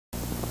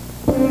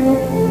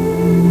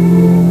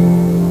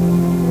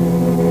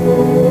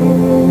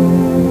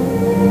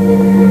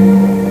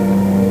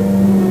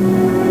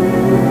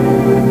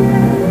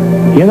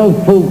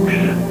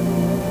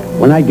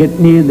When I get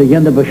near the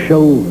end of a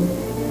show,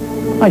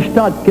 I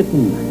start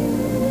getting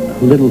a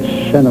little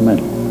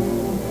sentimental.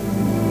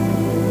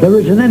 There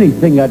isn't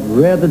anything I'd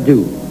rather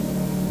do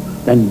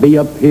than be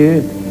up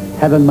here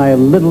having my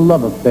little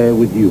love affair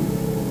with you.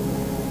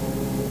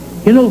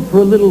 You know, for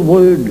a little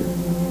word,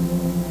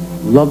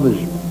 love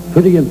is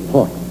pretty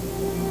important.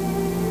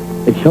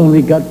 It's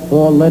only got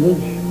 4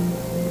 letters,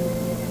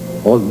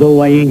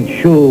 although I ain't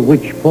sure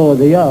which 4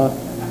 they are.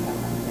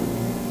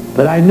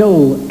 But I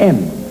know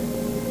M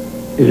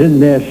is in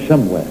there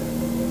somewhere.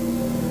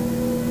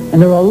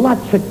 And there are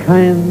lots of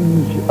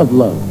kinds of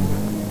love.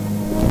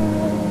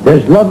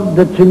 There's love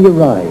that's in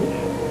your eyes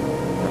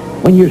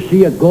when you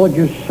see a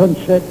gorgeous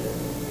sunset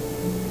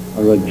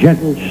or a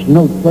gentle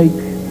snowflake,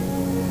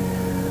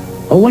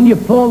 or when you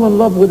fall in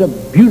love with a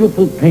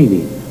beautiful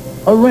painting,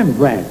 a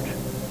Rembrandt,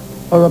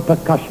 or a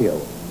Picasso.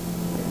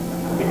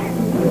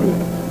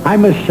 I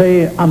must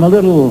say I'm a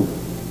little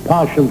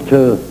partial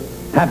to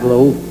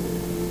Pablo.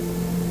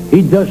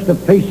 He does to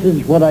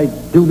faces what I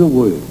do to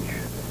words.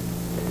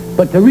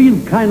 But the real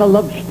kind of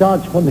love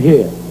starts from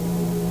here.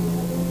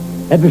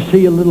 Ever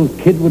see a little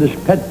kid with his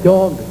pet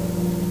dog?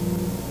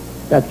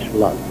 That's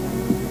love.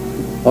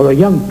 Or a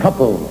young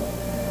couple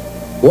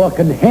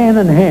walking hand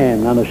in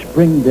hand on a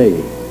spring day.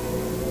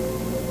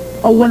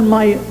 Or when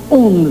my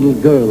own little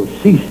girl,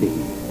 Cece,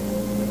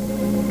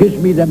 gives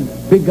me them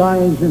big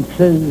eyes and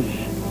says,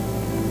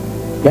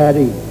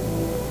 Daddy,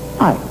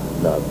 I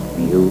love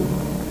you.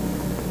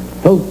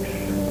 Folks,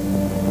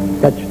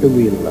 that's the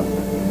real love.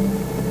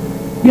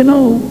 You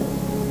know,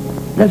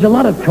 there's a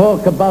lot of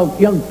talk about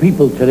young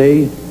people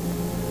today,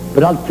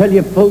 but I'll tell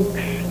you, folks,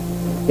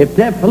 if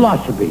their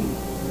philosophy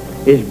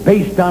is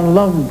based on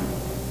love,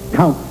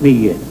 count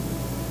me in.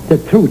 The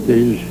truth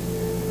is,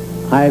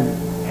 I've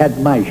had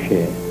my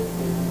share.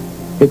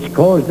 It's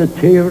caused a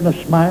tear and a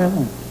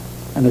smile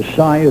and a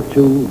sigh or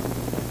two,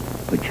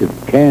 but you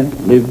can't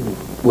live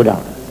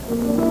without it.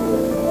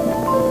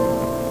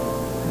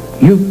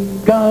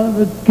 You've got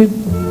to give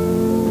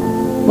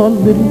a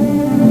little,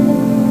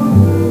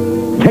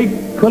 take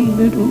a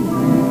little,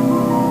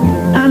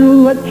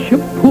 and let your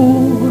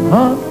poor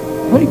heart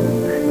break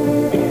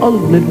a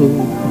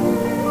little.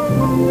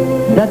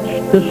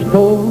 That's the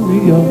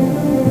story of,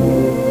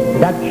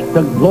 that's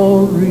the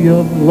glory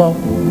of love.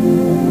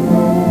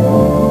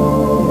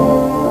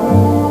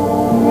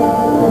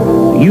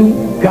 You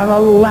gotta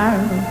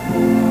laugh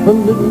a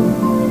little,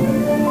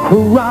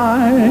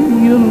 cry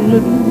a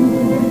little,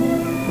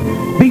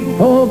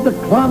 before the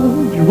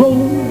clouds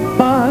roll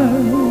by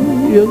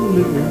a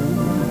little.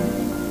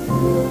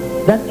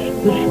 That's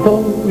the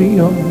story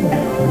of,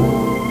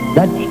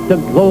 that's the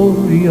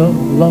glory of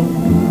love.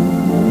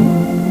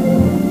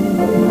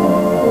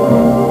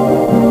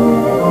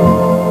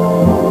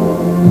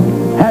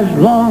 As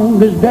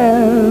long as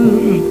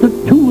there's the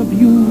two of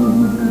you,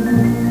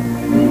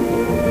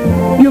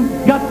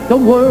 you've got the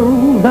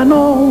world and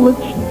all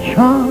its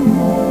charms.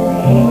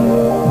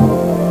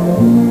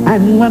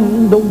 And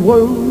when the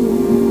world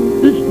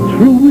is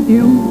through with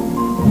you,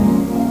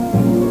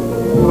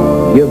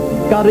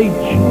 you've got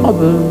each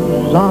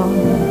other's arms.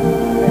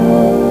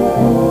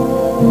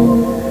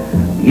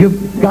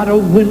 You've got to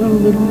win a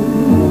little,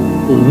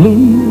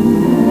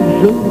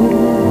 lose a little,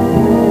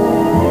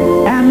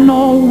 and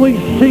always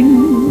sing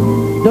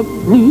the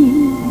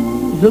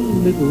blues a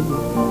little.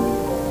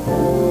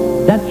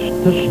 That's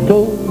the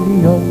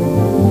story of,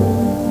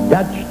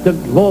 that's the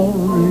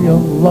glory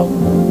of love.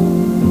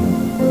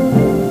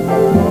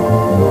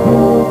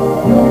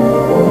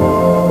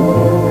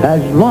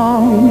 As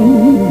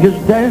long as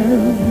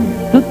there's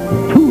the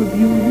two of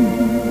you,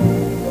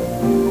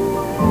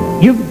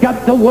 you've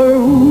got the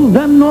world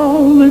and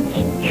all its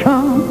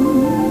charm.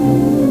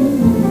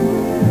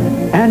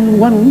 And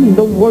when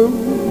the world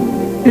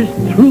is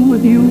through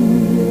with you,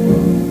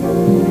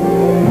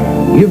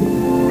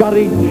 you've got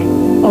each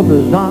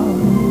other's arms.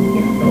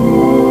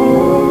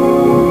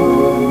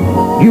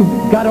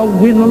 You've got to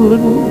win a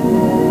little,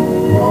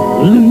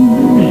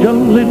 lose a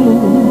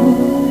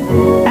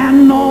little,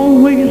 and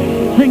always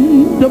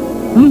sing the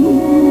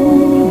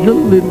blues a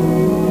little.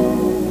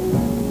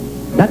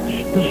 That's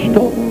the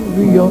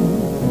story of,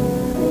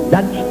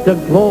 that's the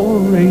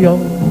glory of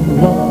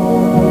love.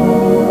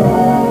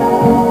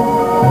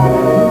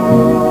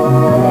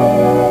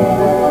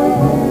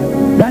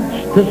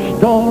 That's the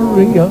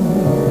story of,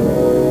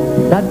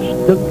 that's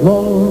the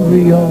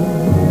glory of